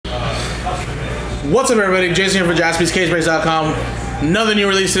What's up, everybody? Jason here for JaspysCaseBreaks.com. Another new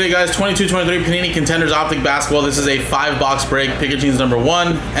release today, guys. 22-23 Panini Contenders Optic Basketball. This is a 5-box break. Pick your teams number 1.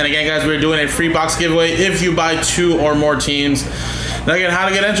 And again, guys, we're doing a free box giveaway if you buy 2 or more teams. Now, again, how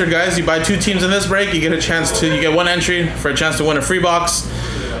to get entered, guys? You buy 2 teams in this break, you get a chance to, you get 1 entry for a chance to win a free box.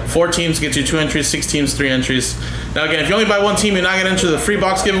 4 teams get you 2 entries, 6 teams, 3 entries. Now, again, if you only buy 1 team, you're not going to enter the free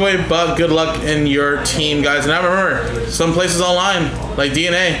box giveaway, but good luck in your team, guys. And now remember, some places online, like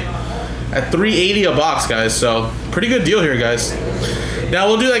DNA, at $3.80 a box, guys. So pretty good deal here, guys. Now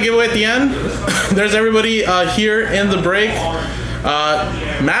we'll do that giveaway at the end. There's everybody here in the break.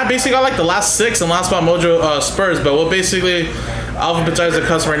 Matt basically got like the last 6 and last spot mojo Spurs, but we'll basically alphabetize the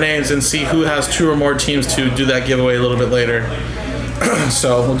customer names and see who has 2 or more teams to do that giveaway a little bit later.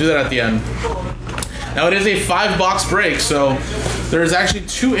 So we'll do that at the end. Now it is a 5-box break, so there's actually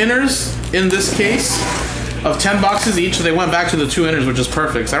 2 inners in this case of 10 boxes each, so they went back to the 2 inners, which is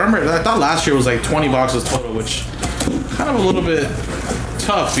perfect. So I thought last year was like 20 boxes total, which kind of a little bit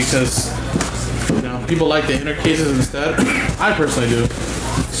tough because, you know, people like the inner cases instead. I personally do.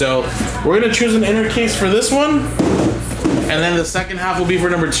 So we're gonna choose an inner case for this one, and then the second half will be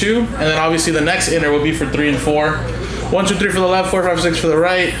for number 2, and then obviously the next inner will be for 3 and 4. 1, 2, 3 for the left, 4, 5, 6 for the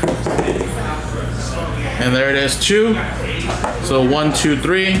right. And there it is, 2. So 1, 2,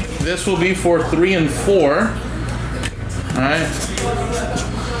 3. This will be for 3 and 4. Alright.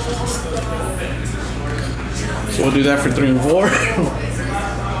 So we'll do that for 3 and 4.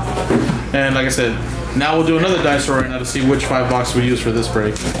 And like I said, now we'll do another dice roll right now to see which 5 boxes we use for this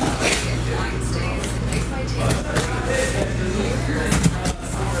break.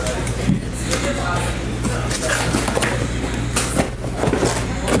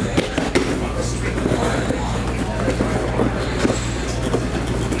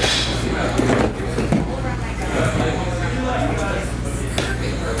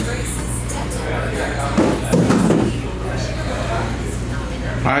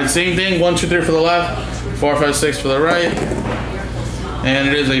 Alright, same thing, 1, 2, 3 for the left, 4, 5, 6 for the right. And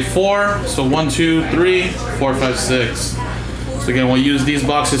it is a 4, so 1, 2, 3, 4, 5, 6. So again, we'll use these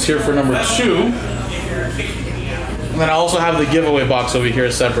boxes here for number 2. And then I also have the giveaway box over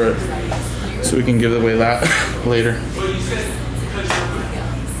here separate, so we can give away that later.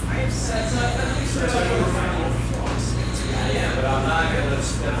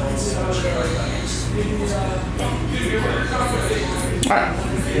 Alright,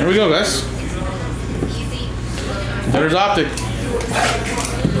 here we go, guys. There's Optic.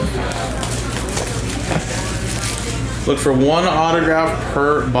 Look for 1 autograph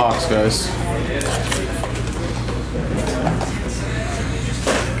per box, guys.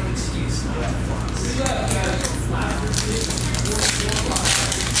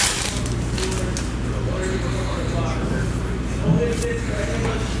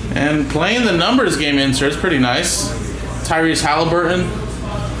 And playing the numbers game insert is pretty nice. Tyrese Halliburton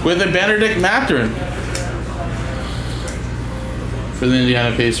with a Benedict Mathurin for the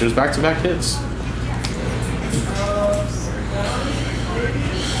Indiana Pacers. Back-to-back hits.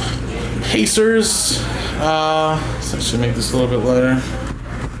 Pacers. So I should make this a little bit lighter.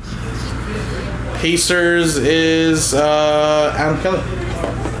 Pacers is Adam Kelly.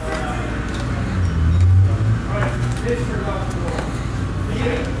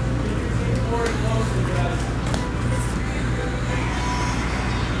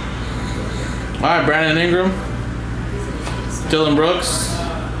 All right, Brandon Ingram, Dylan Brooks.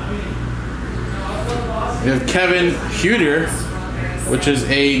 We have Kevin Huter, which is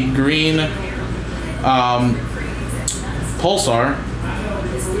a green Pulsar.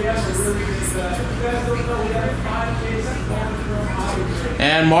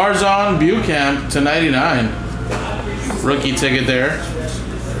 And Marzon Buchamp to 99. Rookie ticket there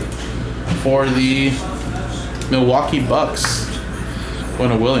for the Milwaukee Bucks.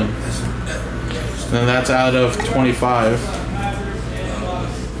 Quinn Williams. And that's out of 25.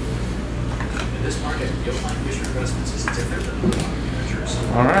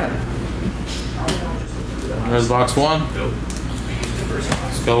 All right. There's box 1.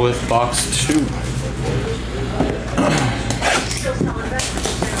 Let's go with box 2.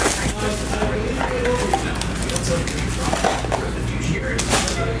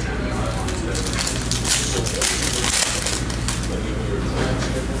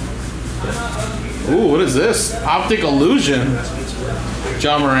 Ooh, what is this? Optic Illusion.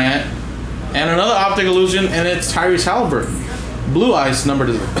 John Morant. And another Optic Illusion, and it's Tyrese Halliburton. Blue Ice, number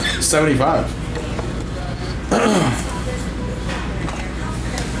 75.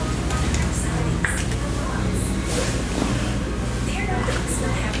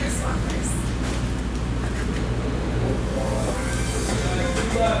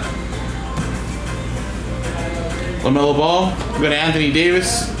 LaMelo Ball. We got Anthony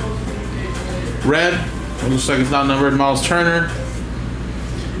Davis. Red. It looks like it's not numbered. Miles Turner.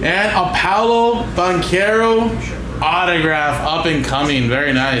 And a Paolo Banchero autograph up and coming.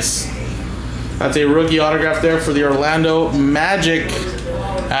 Very nice. That's a rookie autograph there for the Orlando Magic.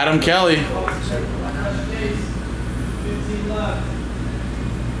 Adam Kelly.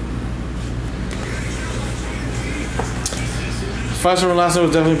 Five-star from last night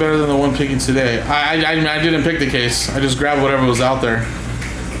was definitely better than the one picking today. I didn't pick the case. I just grabbed whatever was out there.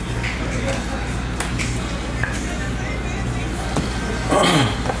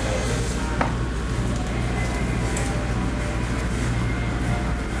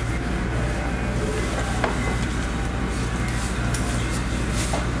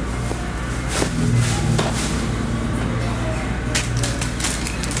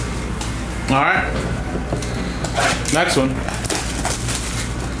 All right. Next one.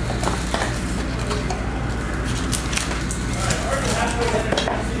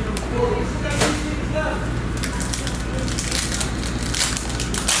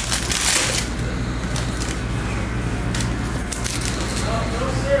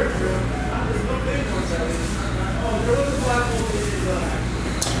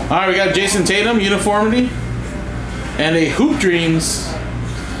 All right, we got Jason Tatum, uniformity, and a Hoop Dreams.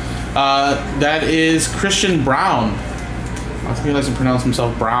 That is Christian Brown. I think he likes to pronounce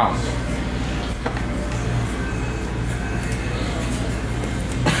himself Brown.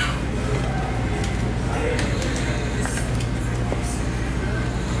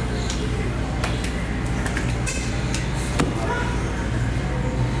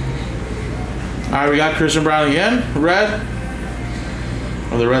 All right, we got Christian Brown again, red.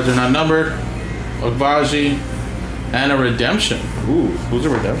 Oh, the reds are not numbered. Ogbaji, and a redemption. Ooh, who's a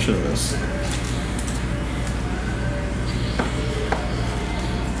redemption of this?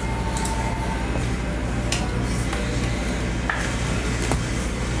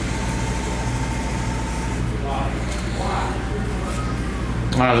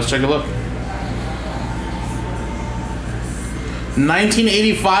 All right, let's take a look.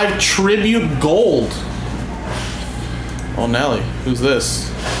 1985 Tribute Gold. Oh, Nelly, who's this?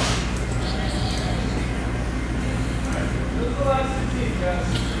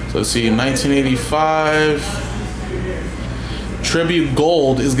 So let's see, 1985 Tribute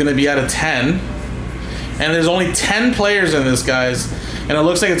Gold is going to be out of 10. And there's only 10 players in this, guys. And it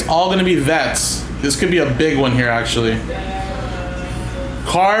looks like it's all going to be vets. This could be a big one here, actually.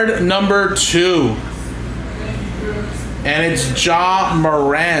 Card number 2. And it's Ja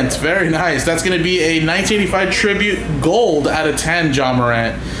Morant. Very nice. That's going to be a 1985 Tribute Gold out of 10, Ja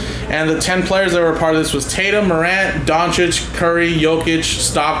Morant. And the 10 players that were a part of this was Tatum, Morant, Doncic, Curry, Jokic,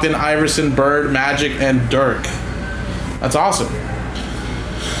 Stockton, Iverson, Bird, Magic, and Dirk. That's awesome.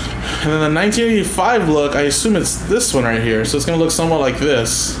 And then the 1985 look, I assume it's this one right here. So it's going to look somewhat like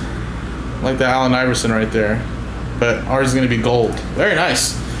this. Like the Allen Iverson right there. But ours is going to be gold. Very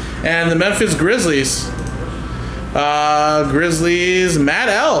nice. And the Memphis Grizzlies. Matt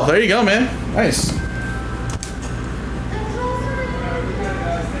L. There you go, man. Nice.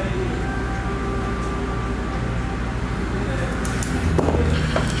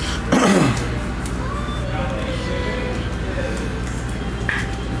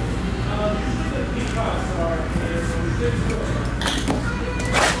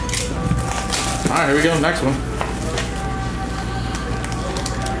 All right, here we go. Next one.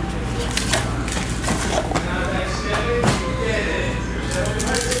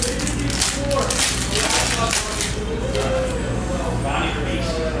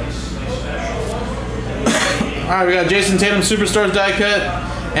 All right, we got Jason Tatum Superstars die cut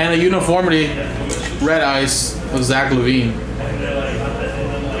and a uniformity red ice of Zach LaVine.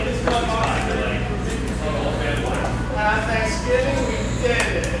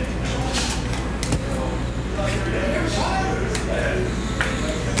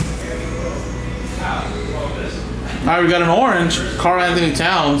 All right, we got an orange, Karl Anthony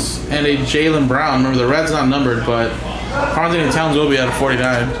Towns, and a Jaylen Brown. Remember, the red's not numbered, but Karl Anthony Towns will be out of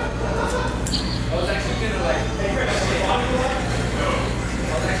 49.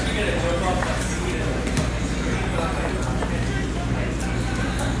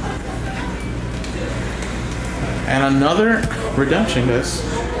 And another redemption, guys.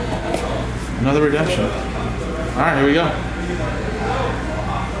 Another redemption. All right, here we go.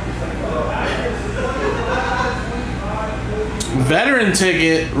 Veteran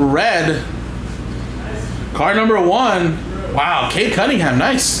ticket, red. Card number 1. Wow, Cade Cunningham,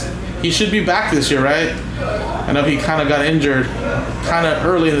 nice. He should be back this year, right? I know he kind of got injured kind of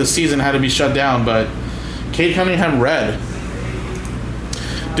early in the season, had to be shut down, but Cade Cunningham, red.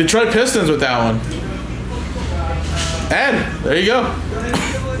 Detroit Pistons with that one. Ed, there you go.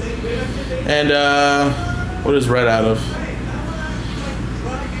 And what is red out of?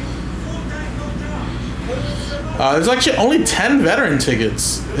 There's actually only 10 veteran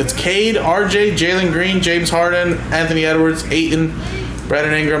tickets. It's Cade, RJ, Jalen Green, James Harden, Anthony Edwards, Ayton,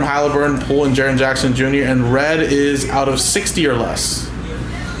 Brandon Ingram, Halliburton, Poole, and Jaren Jackson Jr. And red is out of 60 or less.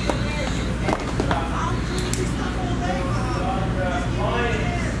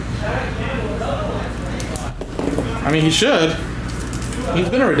 I mean, he should. He's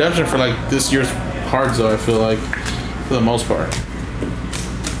been a redemption for like this year's cards, though, I feel like, for the most part.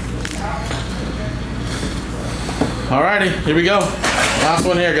 Alrighty, here we go. Last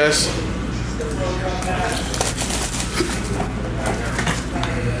one here, guys.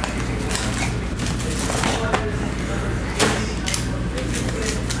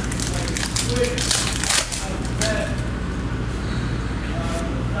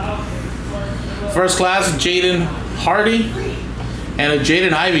 First class, Jaden Hardy and a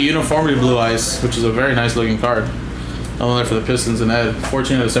Jaden Ivey uniformity blue ice, which is a very nice looking card. Only there for the Pistons and Ed.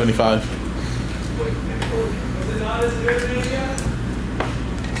 14 out of 75.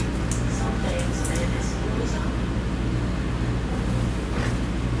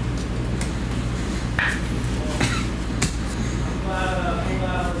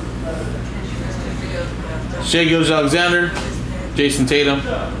 Shai Gilgeous-Alexander, Jason Tatum,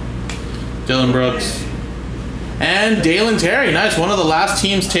 Dylan Brooks, and Dalen Terry. Nice. One of the last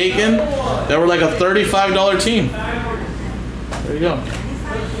teams taken that were like a $35 team. There you go.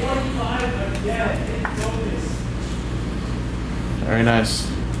 Very nice.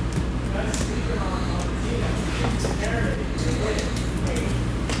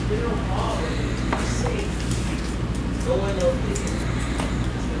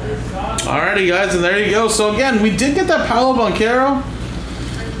 Alrighty, guys, and there you go. So again, we did get that Paolo Banchero.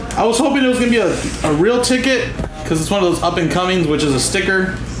 I was hoping it was gonna be a real ticket because it's one of those up and comings, which is a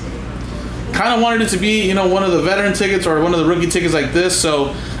sticker. Kind of wanted it to be, you know, one of the veteran tickets or one of the rookie tickets like this.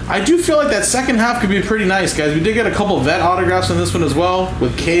 So I do feel like that second half could be pretty nice, guys. We did get a couple vet autographs in this one as well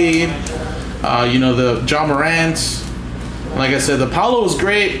with Cade, you know, the John Morant. Like I said, the Paolo was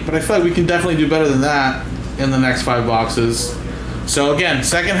great, but I feel like we can definitely do better than that in the next 5 boxes. So again,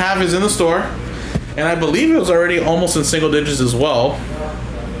 second half is in the store, and I believe it was already almost in single digits as well.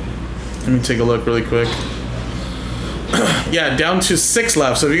 Let me take a look really quick. Yeah, down to 6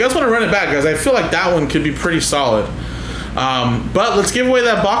 left. So if you guys want to run it back, guys, I feel like that one could be pretty solid. But let's give away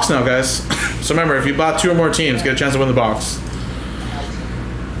that box now, guys. So remember, if you bought 2 or more teams, get a chance to win the box.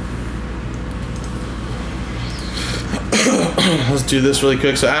 Let's do this really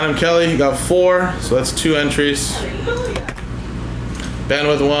quick. So Adam Kelly got 4, so that's 2 entries. Ben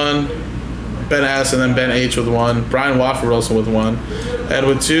with 1, Ben S, and then Ben H with 1. Brian Watford also with 1. Ed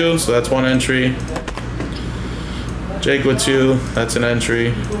with 2, so that's 1 entry. Jake with 2, that's an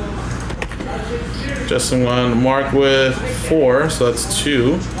entry. Justin 1. Mark with 4, so that's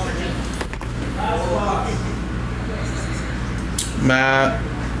 2. Matt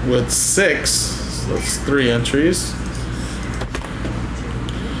with 6, so that's 3 entries.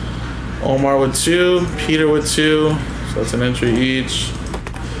 Omar with 2, Peter with 2, so that's an entry each.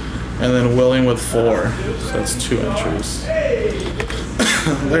 And then Willing with 4, so that's 2 entries.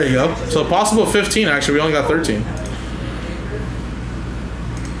 There you go. So possible 15, actually, we only got 13.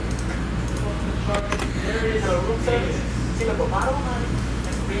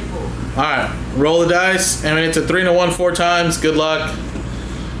 Alright, roll the dice, and it's a 3 and a 1 4 times. Good luck.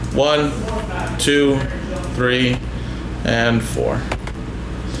 1, 2, 3, and 4.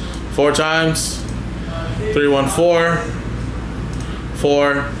 4 times. 3, 1, 4.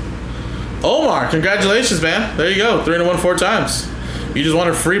 4. Omar, congratulations, man. There you go. 3 and a 1 4 times. You just won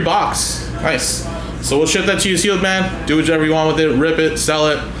a free box. Nice. So we'll ship that to you sealed, man. Do whatever you want with it. Rip it, sell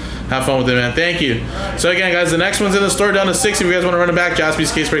it. Have fun with it, man. Thank you. So again, guys, the next one's in the store down to 6. If you guys want to run it back,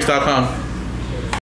 jaspyscasebreaks.com.